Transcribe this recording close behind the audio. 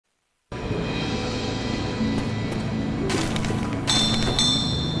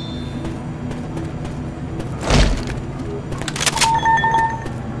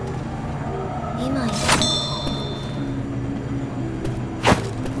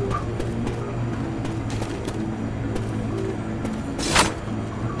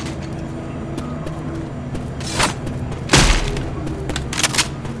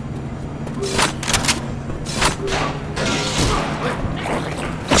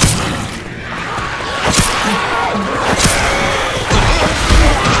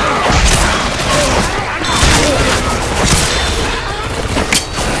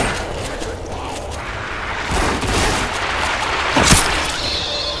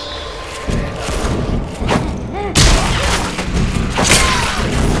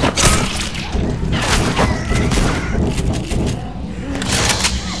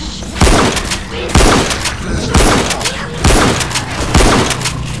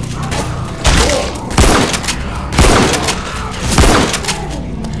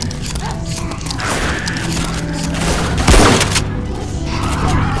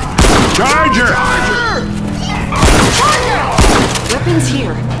weapons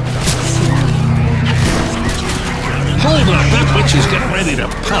here. Hold up, that bitch is getting ready to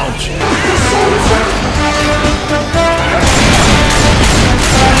pounce.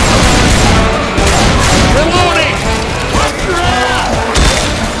 Reloading!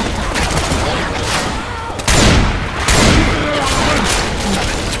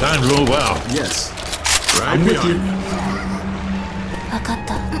 Time to move out. Yes. Right I'm with you. わかっ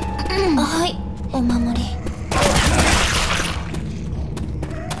た。はい、お守り。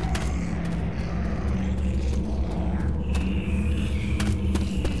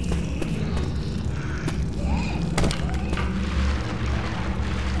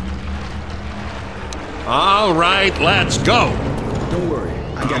All right, let's go. Don't worry,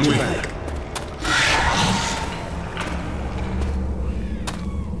 I got your back.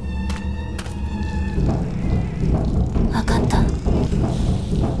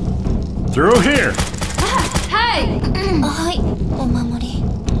 Through here. Hey!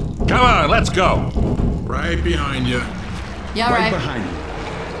 Come on, let's go. Right behind you. Yeah, right. Behind you.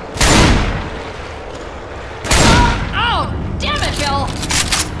 Oh, damn it, Bill!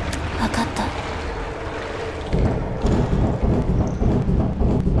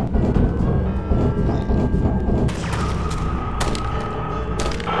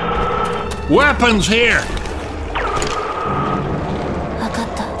 Weapons here.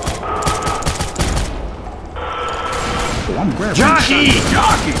 Oh, I'm grabbing Jockey!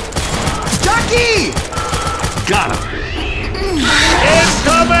 Jockey! Jockey! Got him.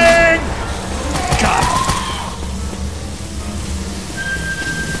 Incoming! Got him.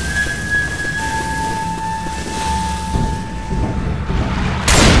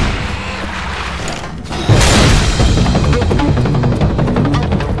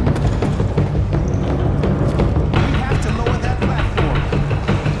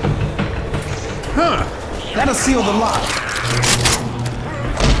 That'll seal the lock.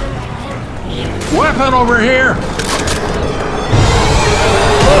 Weapon over here.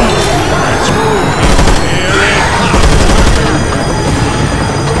 Let's move. Here they come.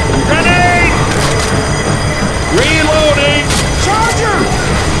 Grenade! Reloading! Charger!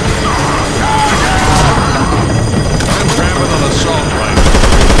 I'm grabbing an assault rifle.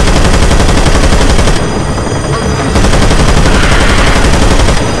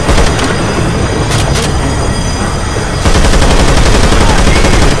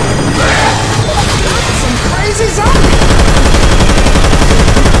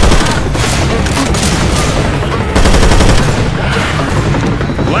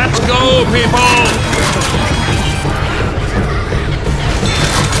 Let's go, people!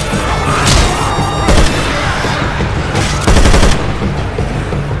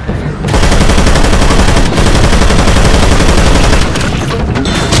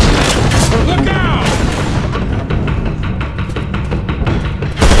 Look out!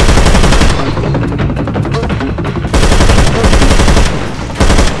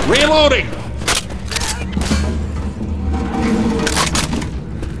 Reloading!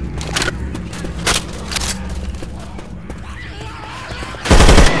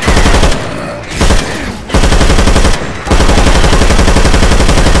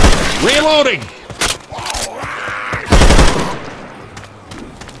 Reloading!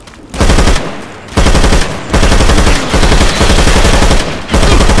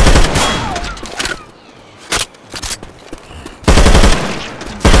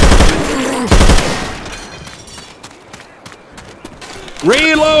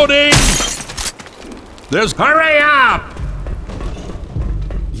 Reloading! There's hurry up!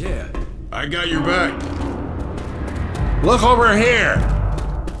 Yeah, I got your back. Look over here.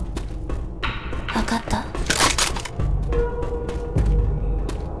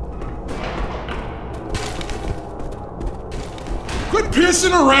 Quit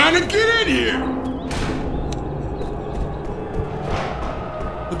pissing around and get in here!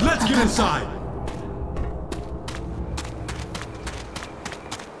 But let's get inside.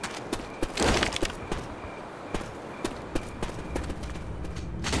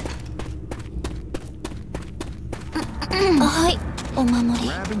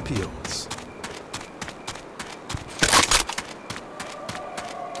 Grabbing pills.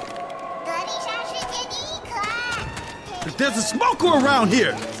 There's a smoker around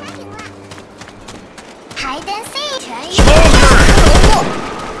here!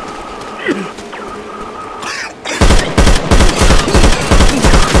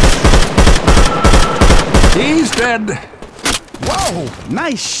 He's dead. Whoa!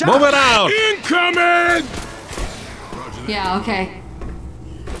 Nice shot! Move it out! Incoming! Yeah, okay.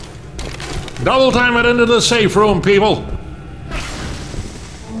 Double time it into the safe room, people.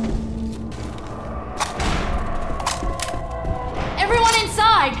 Everyone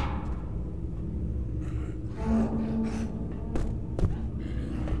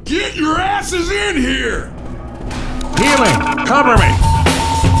Your ass is in here! Healing! Cover me!